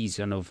Duc de Guise,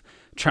 and of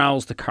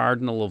Charles, the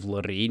Cardinal of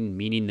Lorraine,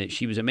 meaning that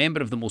she was a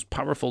member of the most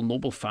powerful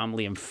noble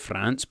family in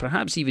France,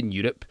 perhaps even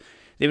Europe.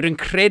 They were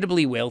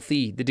incredibly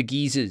wealthy, the de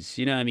Guises,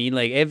 you know what I mean?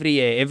 Like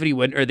every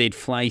winter they'd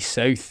fly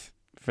south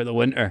for the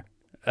winter.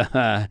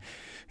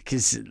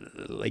 Because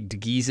like de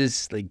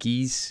Guises, like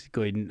Guise,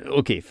 going,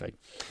 okay, fine.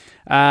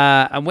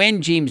 And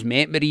when James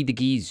met Marie de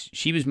Guise,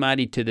 she was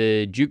married to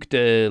the Duc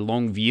de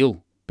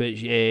Longueville, but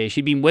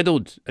she'd been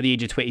widowed at the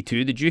age of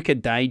 22. The Duke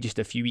had died just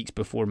a few weeks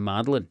before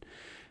Madeleine.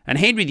 And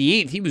Henry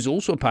VIII, he was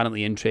also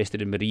apparently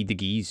interested in Marie de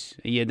Guise.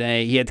 He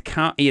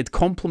had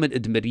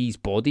complimented Marie's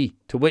body,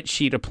 to which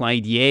she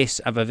replied, "Yes,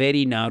 I've a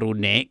very narrow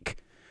neck,"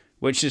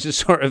 which is a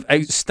sort of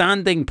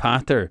outstanding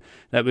patter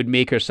that would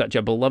make her such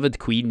a beloved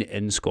queen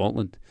in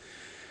Scotland.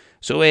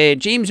 So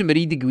James and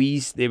Marie de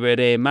Guise, they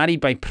were married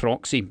by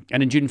proxy,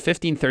 and in June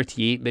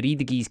 1538, Marie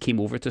de Guise came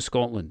over to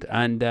Scotland,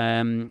 and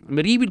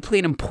Marie would play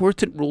an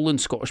important role in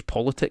Scottish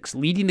politics,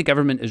 leading the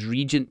government as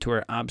regent to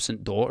her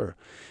absent daughter.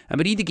 And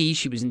Marie de Guise,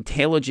 she was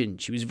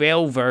intelligent, she was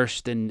well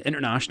versed in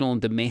international and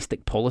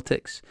domestic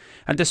politics,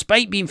 and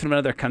despite being from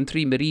another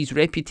country, Marie's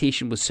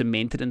reputation was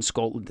cemented in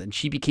Scotland, and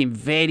she became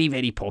very,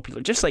 very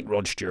popular, just like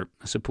Rod Stewart,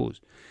 I suppose.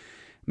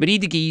 Marie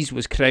de Guise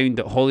was crowned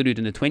at Holyrood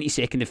on the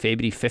 22nd of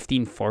February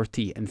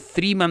 1540, and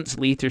 3 months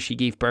later she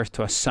gave birth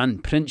to a son,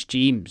 Prince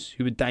James,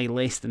 who would die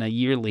less than a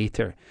year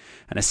later,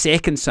 and a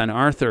second son,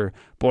 Arthur,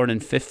 born in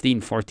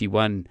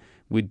 1541,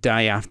 would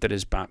die after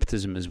his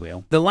baptism as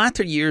well. The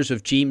latter years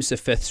of James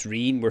V's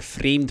reign were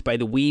framed by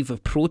the wave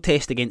of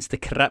protest against the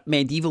corrupt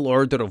medieval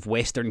order of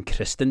Western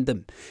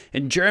Christendom.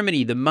 In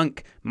Germany, the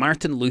monk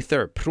Martin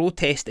Luther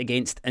protested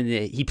against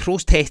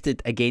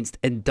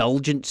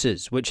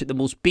indulgences, which at the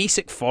most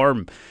basic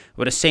form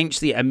were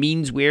essentially a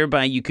means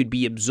whereby you could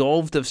be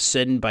absolved of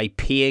sin by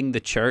paying the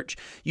church.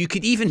 You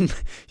could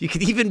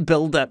even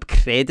build up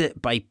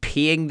credit by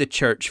paying the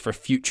church for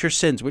future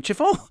sins, which of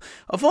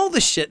all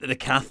the shit that the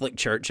Catholic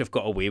Church have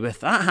got away with,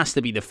 that has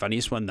to be the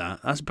funniest one.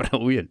 That's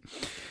brilliant.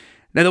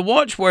 Now, the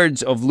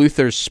watchwords of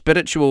Luther's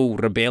spiritual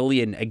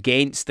rebellion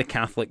against the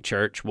Catholic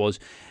Church was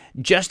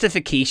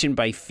justification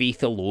by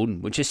faith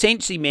alone, which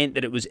essentially meant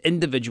that it was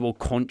individual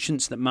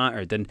conscience that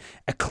mattered, and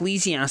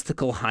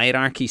ecclesiastical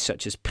hierarchies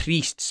such as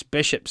priests,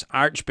 bishops,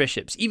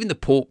 archbishops, even the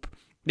Pope,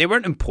 they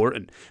weren't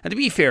important. And to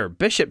be fair,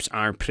 bishops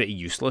are pretty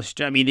useless.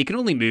 Do you know what I mean? They can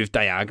only move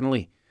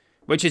diagonally.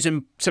 Which is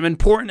some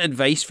important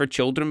advice for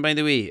children, by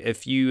the way.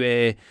 If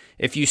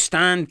you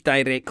stand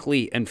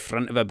directly in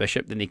front of a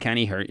bishop, then they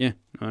can't hurt you.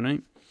 All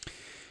right.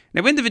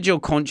 Now, individual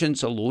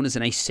conscience alone is a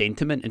nice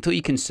sentiment until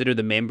you consider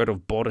the member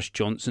of Boris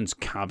Johnson's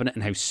cabinet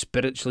and how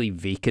spiritually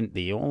vacant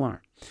they all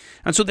are.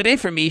 And so the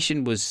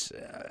Reformation was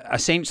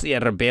essentially a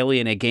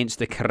rebellion against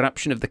the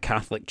corruption of the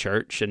Catholic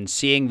Church, and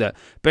saying that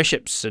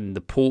bishops and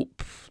the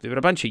Pope, they were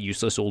a bunch of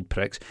useless old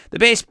pricks. The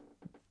best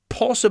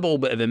possible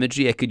bit of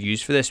imagery I could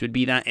use for this would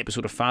be that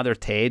episode of Father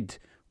Ted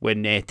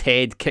when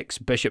Ted kicks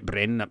Bishop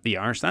Brennan up the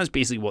arse. That's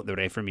basically what the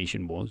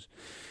Reformation was.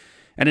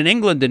 And in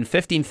England in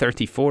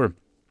 1534,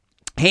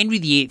 Henry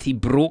VIII, he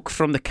broke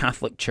from the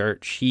Catholic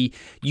Church. He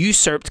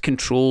usurped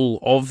control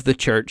of the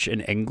church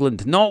in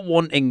England, not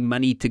wanting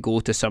money to go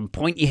to some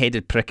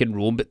pointy-headed prick in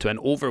Rome, but to an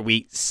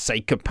overweight,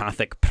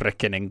 psychopathic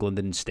prick in England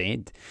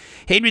instead.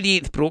 Henry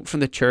VIII broke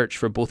from the church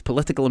for both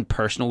political and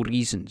personal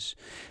reasons.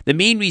 The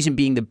main reason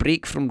being the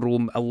break from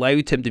Rome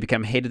allowed him to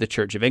become head of the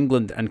Church of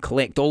England and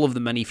collect all of the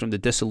money from the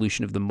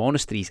dissolution of the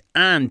monasteries,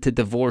 and to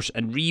divorce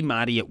and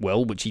remarry at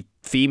will, which he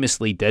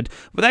famously did.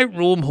 Without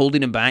Rome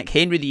holding him back,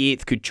 Henry VIII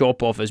could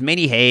chop off as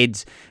many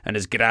heads and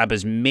grab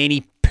as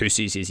many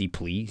pussies as he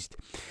pleased.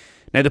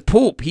 Now, the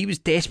Pope, he was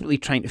desperately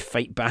trying to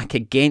fight back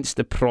against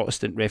the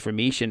Protestant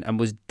Reformation and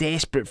was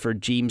desperate for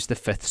James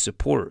V's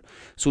support.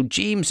 So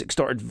James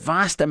extorted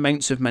vast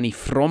amounts of money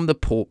from the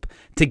Pope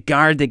to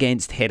guard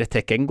against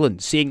heretic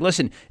England, saying,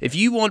 listen, if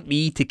you want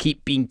me to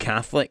keep being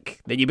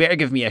Catholic, then you better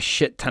give me a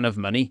shit ton of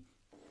money.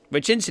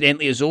 which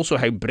incidentally is also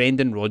how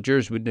Brendan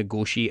Rodgers would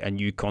negotiate a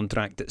new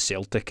contract at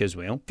Celtic as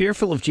well.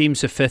 Fearful of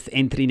James V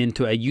entering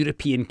into a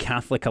European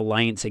Catholic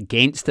alliance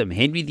against him,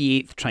 Henry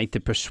VIII tried to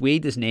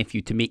persuade his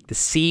nephew to make the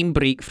same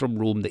break from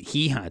Rome that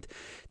he had,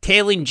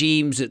 telling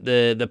James that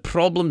the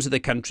problems of the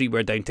country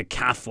were down to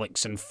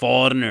Catholics and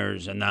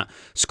foreigners, and that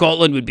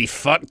Scotland would be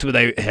fucked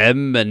without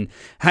him, and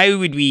how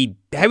would we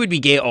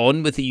get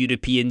on with the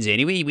Europeans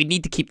anyway? We'd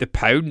need to keep the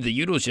pound, the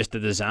euro's just a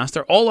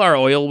disaster, all our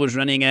oil was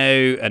running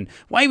out, and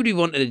why would we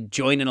want to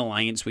join an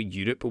alliance with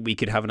Europe when we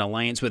could have an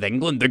alliance with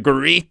England, the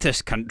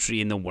greatest country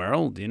in the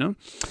world, you know?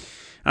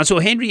 And so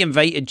Henry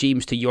invited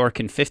James to York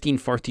in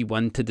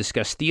 1541 to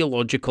discuss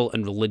theological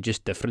and religious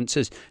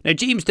differences. Now,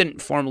 James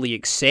didn't formally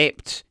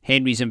accept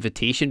Henry's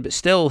invitation, but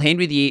still,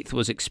 Henry VIII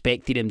was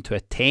expecting him to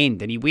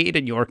attend, and he waited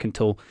in York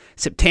until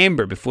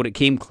September before it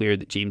became clear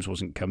that James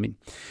wasn't coming.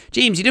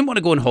 James, he didn't want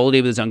to go on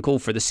holiday with his uncle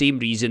for the same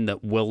reason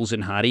that Wills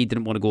and Harry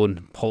didn't want to go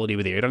on holiday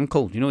with their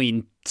uncle. You know,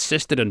 he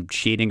insisted on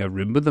sharing a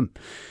room with them.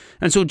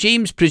 And so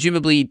James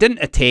presumably didn't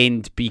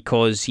attend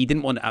because he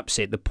didn't want to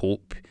upset the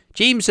Pope.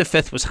 James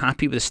V was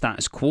happy with the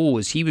status quo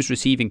as he was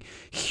receiving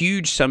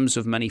huge sums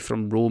of money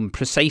from Rome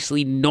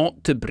precisely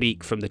not to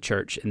break from the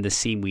church in the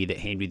same way that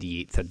Henry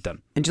VIII had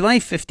done. In July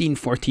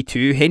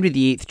 1542, Henry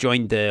VIII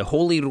joined the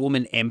Holy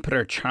Roman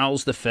Emperor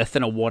Charles V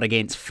in a war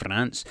against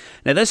France.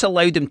 Now this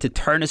allowed him to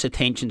turn his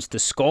attentions to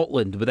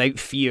Scotland without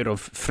fear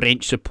of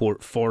French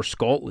support for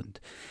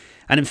Scotland.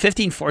 And in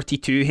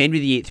 1542, Henry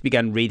VIII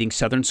began raiding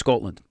southern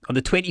Scotland. On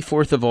the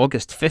 24th of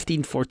August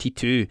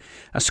 1542,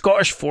 a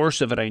Scottish force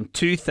of around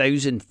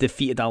 2,000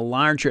 defeated a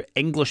larger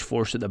English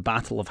force at the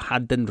Battle of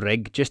Hadden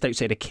Rig, just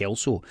outside of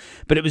Kelso.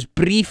 But it was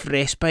brief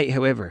respite,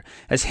 however,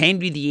 as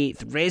Henry VIII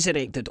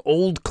resurrected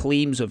old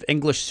claims of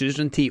English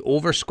suzerainty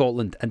over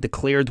Scotland and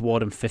declared war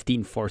in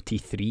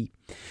 1543.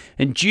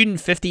 In June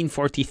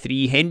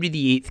 1543, Henry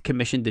VIII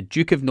commissioned the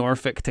Duke of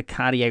Norfolk to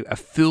carry out a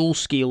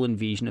full-scale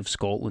invasion of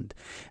Scotland.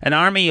 An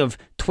army of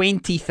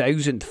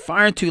 20,000,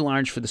 far too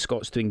large for the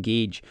Scots to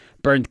engage,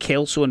 burned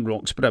Kelso and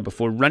Roxburgh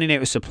before running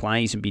out of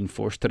supplies and being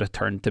forced to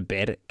return to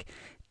Berwick.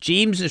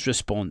 James's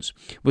response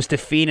was to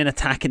feign an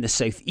attack in the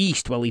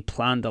southeast while he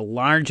planned a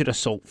larger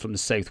assault from the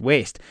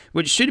southwest,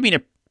 which should have been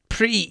a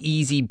pretty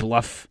easy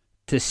bluff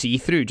to see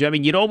through. Do you know what I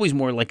mean? You're always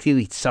more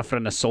likely to suffer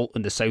an assault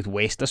in the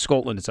southwest of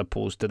Scotland as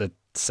opposed to the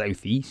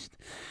southeast.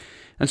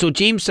 And so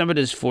James summoned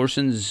his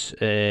forces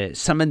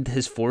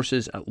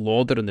at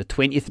Lauder on the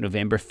 20th of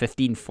November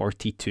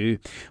 1542,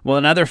 while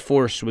another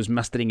force was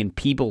mustering in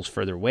Peebles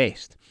further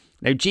west.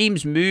 Now,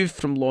 James moved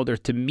from Lauder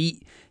to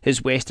meet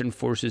his western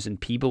forces in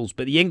Peebles,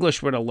 but the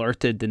English were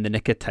alerted in the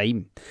nick of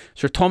time.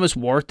 Sir Thomas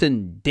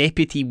Wharton,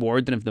 Deputy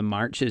Warden of the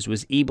Marches,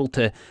 was able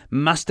to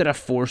muster a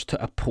force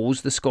to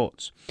oppose the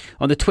Scots.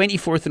 On the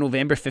 24th of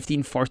November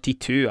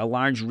 1542, a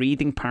large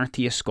raiding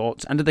party of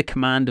Scots, under the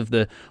command of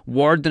the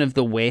Warden of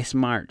the West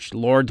March,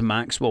 Lord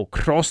Maxwell,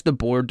 crossed the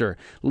border,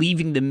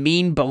 leaving the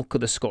main bulk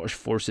of the Scottish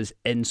forces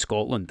in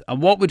Scotland.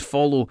 And what would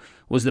follow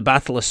was the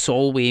Battle of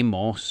Solway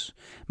Moss.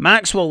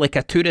 Maxwell, like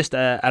a tourist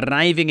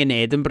arriving in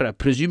Edinburgh,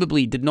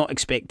 presumably did not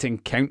expect to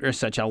encounter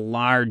such a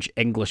large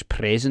English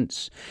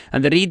presence,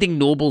 and the raiding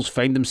nobles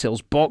found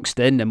themselves boxed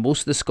in, and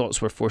most of the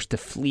Scots were forced to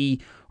flee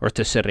or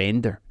to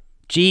surrender.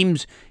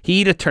 James,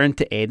 he returned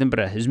to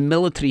Edinburgh, his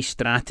military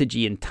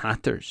strategy in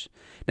tatters.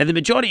 Now, the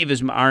majority of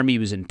his army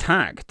was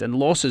intact, and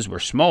losses were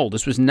small.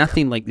 This was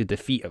nothing like the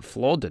defeat at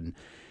Flodden,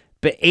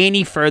 but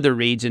any further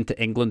raids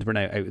into England were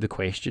now out of the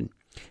question.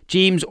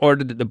 James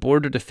ordered that the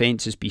border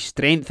defences be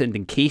strengthened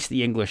in case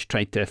the English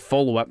tried to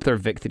follow up their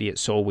victory at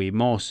Solway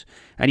Moss,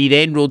 and he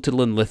then rode to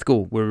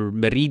Linlithgow, where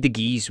Marie de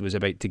Guise was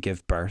about to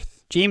give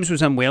birth. James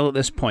was unwell at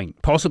this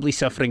point, possibly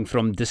suffering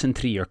from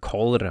dysentery or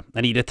cholera,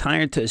 and he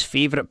retired to his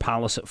favourite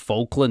palace at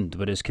Falkland,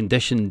 where his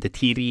condition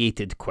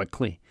deteriorated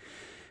quickly.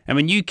 And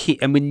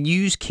when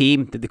news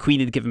came that the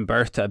Queen had given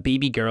birth to a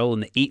baby girl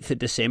on the 8th of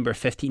December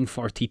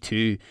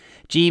 1542,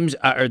 James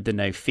uttered the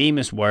now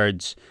famous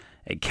words,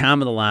 "It cam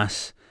with a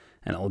lass,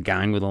 and it'll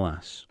gang with a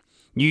lass."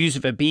 News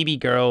of a baby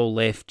girl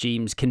left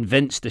James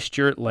convinced the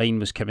Stuart line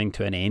was coming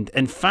to an end.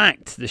 In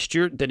fact, the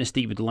Stuart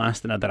dynasty would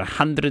last another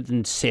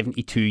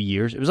 172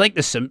 years. It was like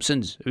The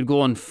Simpsons. It would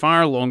go on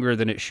far longer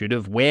than it should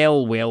have,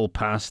 well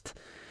past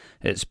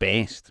its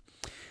best.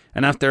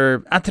 And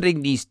after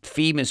uttering these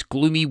famous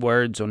gloomy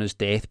words on his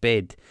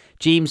deathbed,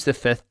 James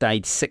V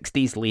died 6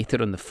 days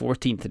later on the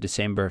 14th of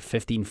December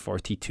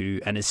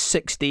 1542, and his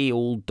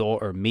 6-day-old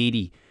daughter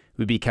Mary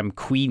would become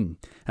Queen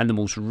and the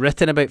most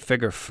written about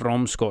figure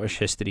from Scottish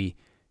history,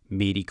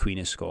 Mary Queen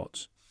of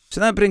Scots. So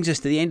that brings us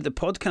to the end of the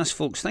podcast,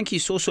 folks. Thank you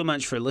so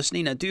much for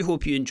listening. I do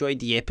hope you enjoyed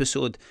the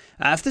episode.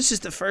 If this is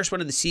the first one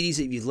of the series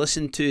that you've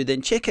listened to,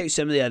 then check out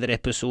some of the other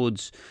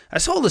episodes.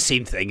 It's all the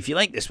same thing. If you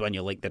like this one,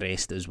 you'll like the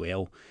rest as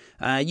well.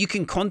 You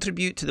can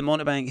contribute to the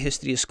Montebank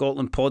History of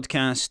Scotland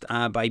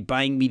podcast by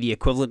buying me the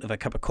equivalent of a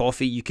cup of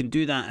coffee. You can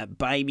do that at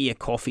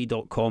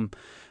buymeacoffee.com.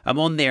 I'm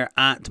on there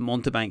at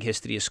Montebank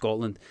History of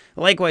Scotland.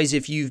 Likewise,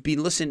 if you've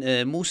been listening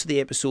to most of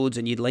the episodes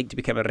and you'd like to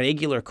become a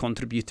regular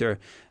contributor,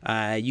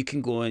 you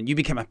can go and you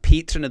become a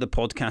patron of the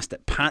podcast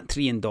at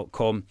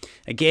patreon.com.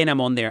 Again, I'm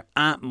on there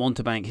at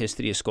Montebank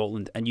History of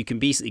Scotland, and you can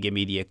basically give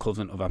me the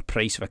equivalent of a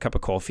price of a cup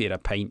of coffee or a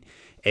pint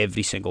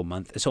every single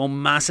month. It's all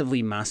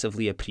massively,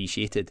 massively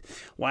appreciated.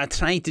 What I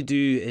try to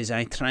do is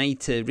I try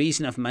to raise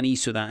enough money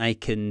so that I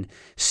can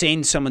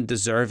send someone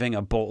deserving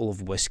a bottle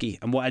of whiskey.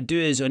 And what I do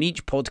is on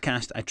each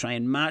podcast, I try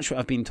and match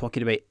what I've been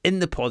talking about in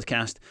the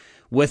podcast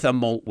with a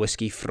malt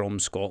whiskey from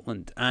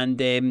Scotland. And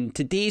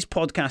today's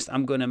podcast,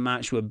 I'm going to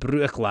match with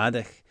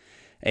Bruichladdich,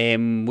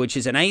 which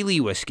is an Islay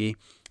whiskey.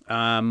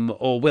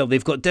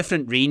 They've got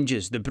different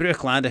ranges. The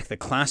Bruichladdich, the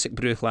classic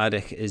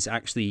Bruichladdich, is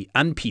actually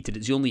unpeated.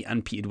 It's the only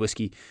unpeated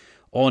whiskey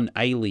on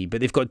Islay, but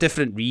they've got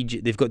different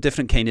they've got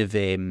different kind of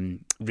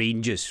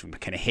ranges, from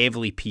kind of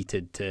heavily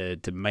peated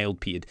to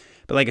mild peated.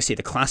 But like I say,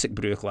 the classic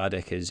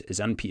Bruichladdich is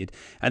unpeated.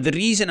 And the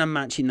reason I'm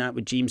matching that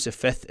with James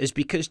V is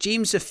because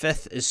James V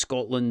is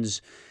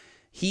Scotland's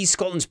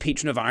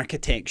patron of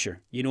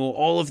architecture. You know,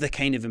 all of the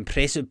kind of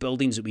impressive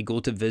buildings that we go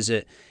to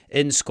visit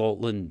in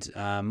Scotland,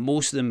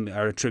 most of them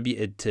are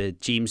attributed to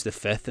James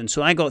V. And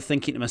so I got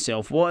thinking to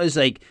myself, what is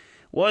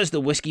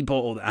the whiskey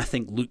bottle that I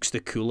think looks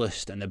the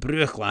coolest? And the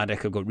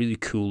Bruichladdich have got really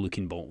cool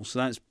looking bottles. So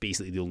that's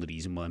basically the only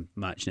reason why I'm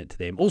matching it to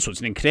them. Also, it's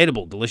an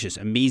incredible, delicious,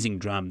 amazing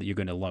dram that you're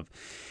going to love.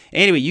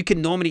 Anyway, you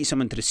can nominate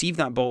someone to receive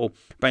that bottle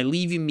by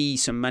leaving me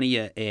some money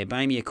at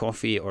Buy Me a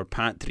Coffee or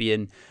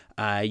Patreon.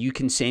 You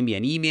can send me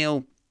an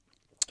email.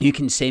 You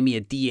can send me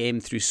a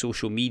DM through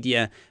social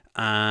media.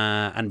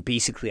 And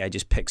basically I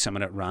just pick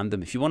someone at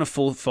random. If you want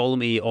to follow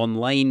me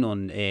online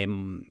on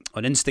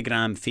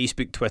Instagram,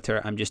 Facebook,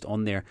 Twitter, I'm just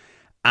on there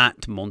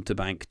at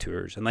Montebank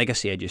Tours. And like I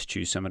say, I just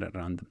choose someone at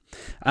random.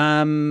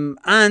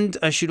 And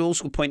I should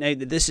also point out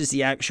that this is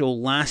the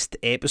actual last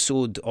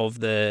episode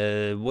of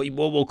the what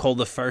we'll call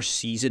the first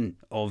season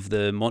of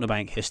the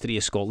Montebank History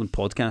of Scotland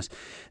podcast.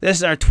 This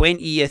is our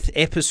 20th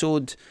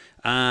episode.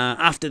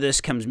 After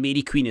this comes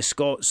Mary Queen of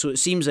Scots, so it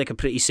seems like a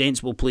pretty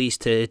sensible place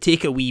to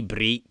take a wee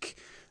break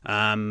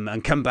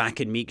and come back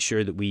and make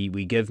sure that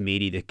we give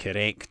Mary the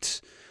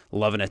correct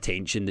love and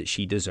attention that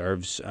she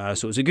deserves.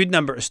 So it's a good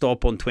number to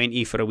stop on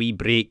 20 for a wee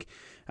break,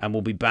 and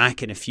we'll be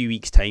back in a few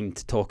weeks' time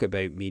to talk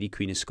about Mary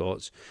Queen of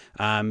Scots.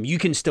 You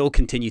can still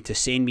continue to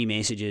send me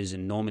messages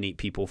and nominate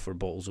people for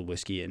bottles of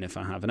whiskey, and if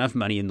I have enough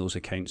money in those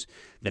accounts,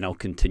 then I'll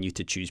continue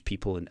to choose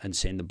people and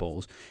send the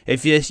bottles.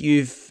 If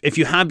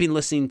you have been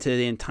listening to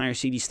the entire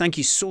series, thank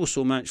you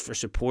so much for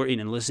supporting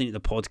and listening to the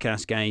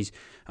podcast, guys.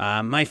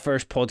 My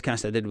first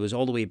podcast I did was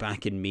all the way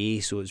back in May,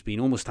 so it's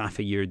been almost half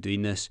a year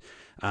doing this,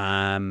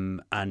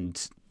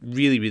 and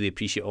really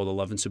appreciate all the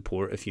love and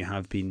support. If you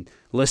have been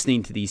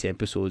listening to these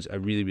episodes, I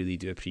really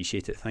do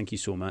appreciate it. Thank you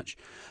so much.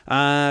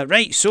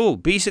 Right, so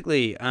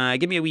basically,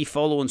 give me a wee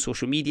follow on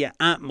social media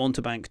at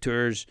Montebank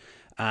Tours.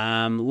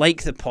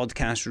 Like the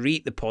podcast,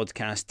 rate the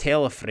podcast,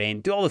 tell a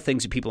friend, do all the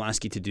things that people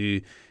ask you to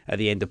do at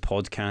the end of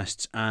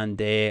podcasts,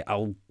 and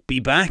I'll be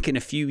back in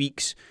a few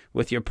weeks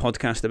with your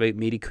podcast about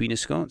Mary Queen of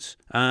Scots.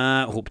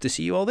 Hope to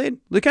see you all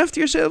then. Look after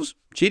yourselves.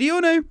 Cheerio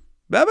now.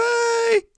 Bye bye.